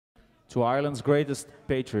to Ireland's greatest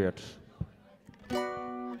patriot.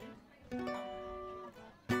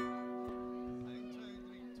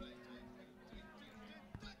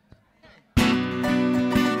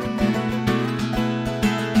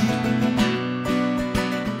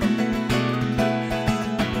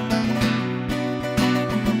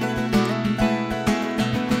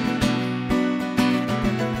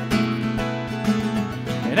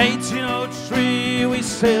 In 1803 we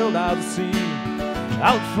sailed out to sea,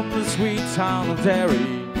 out from the sweet town of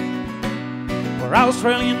Derry. Where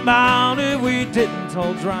Australian bound if we didn't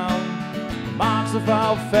all drown, the marks of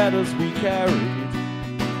our feathers we carried.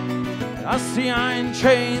 As the iron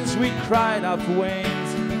chains we cried out for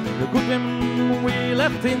wains, the good women we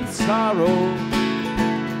left in sorrow.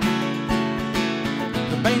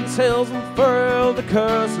 The mainsails unfurled, the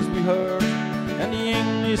curses we heard, and the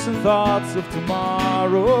English and thoughts of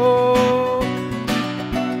tomorrow.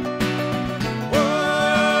 Whoa,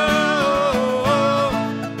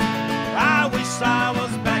 I wish I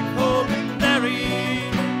was back home in Derry.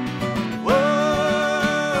 Whoa,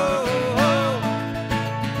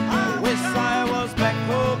 I wish I was back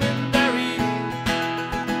home in Derry.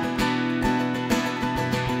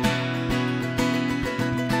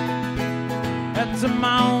 At the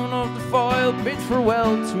mound of the foil, bid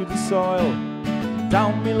farewell to the soil.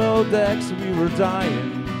 Down below decks we were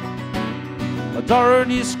dying. A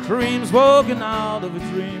dirty screams woken out of a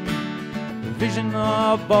dream, the vision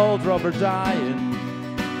of bold Robert dying.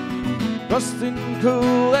 Rusting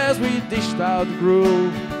cool as we dished out the gruel,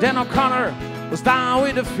 then O'Connor was down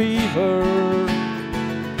with a fever.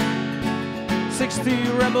 60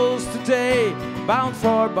 rebels today, bound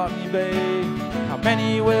for Botany Bay. How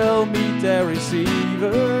many will meet their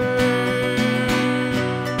receiver?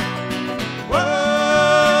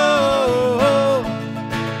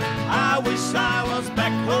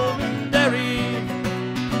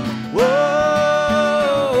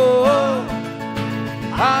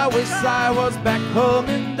 I was back home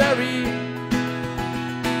in Derry.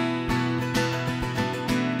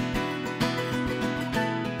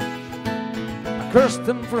 I cursed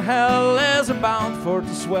them for hell as I'm bound for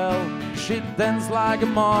to swell. Ship danced like a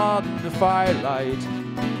moth in the firelight.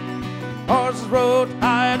 Horses rode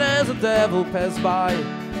high as the devil passed by,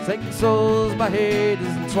 taking souls by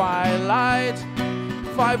Hades in twilight.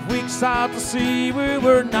 5 weeks out to sea, we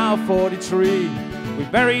were now 43. We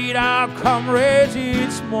buried our comrades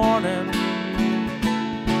each morning.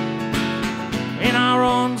 In our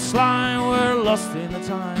own slime we're lost in the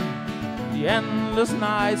time, the endless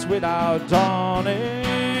nights without dawning.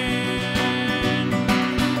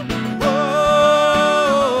 Whoa,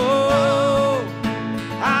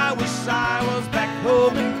 I wish I was back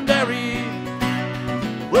home in Derry.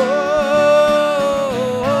 Whoa,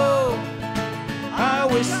 I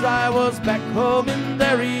wish I was back home in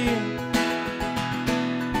Derry.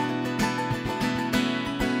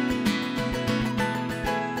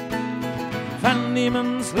 Van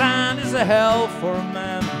Diemen's Land is a hell for a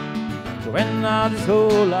man to end out his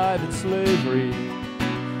whole life in slavery.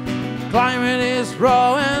 The climate is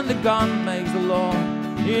raw and the gun makes the law.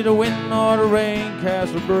 Neither the wind nor the rain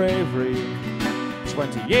cares for bravery.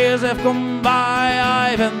 20 years have come by,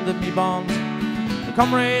 I've ended me bond. The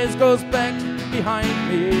comrades goes back behind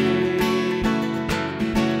me.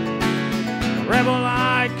 A rebel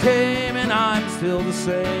I came and I'm still the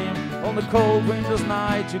same. On the cold winter's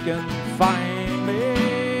night you can find me.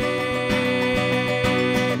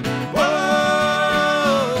 Whoa,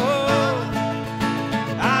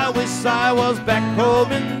 I wish I was back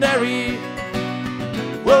home in Derry.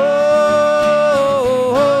 Whoa,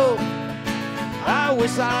 I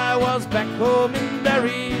wish I was back home in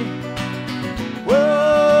Derry. Whoa,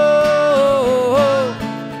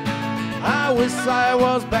 I wish I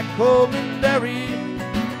was back home in Derry.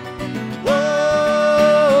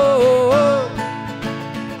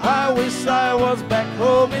 I wish I was back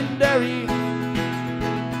home in Derry.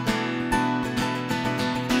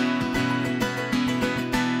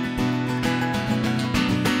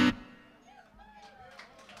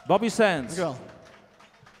 Bobby Sands.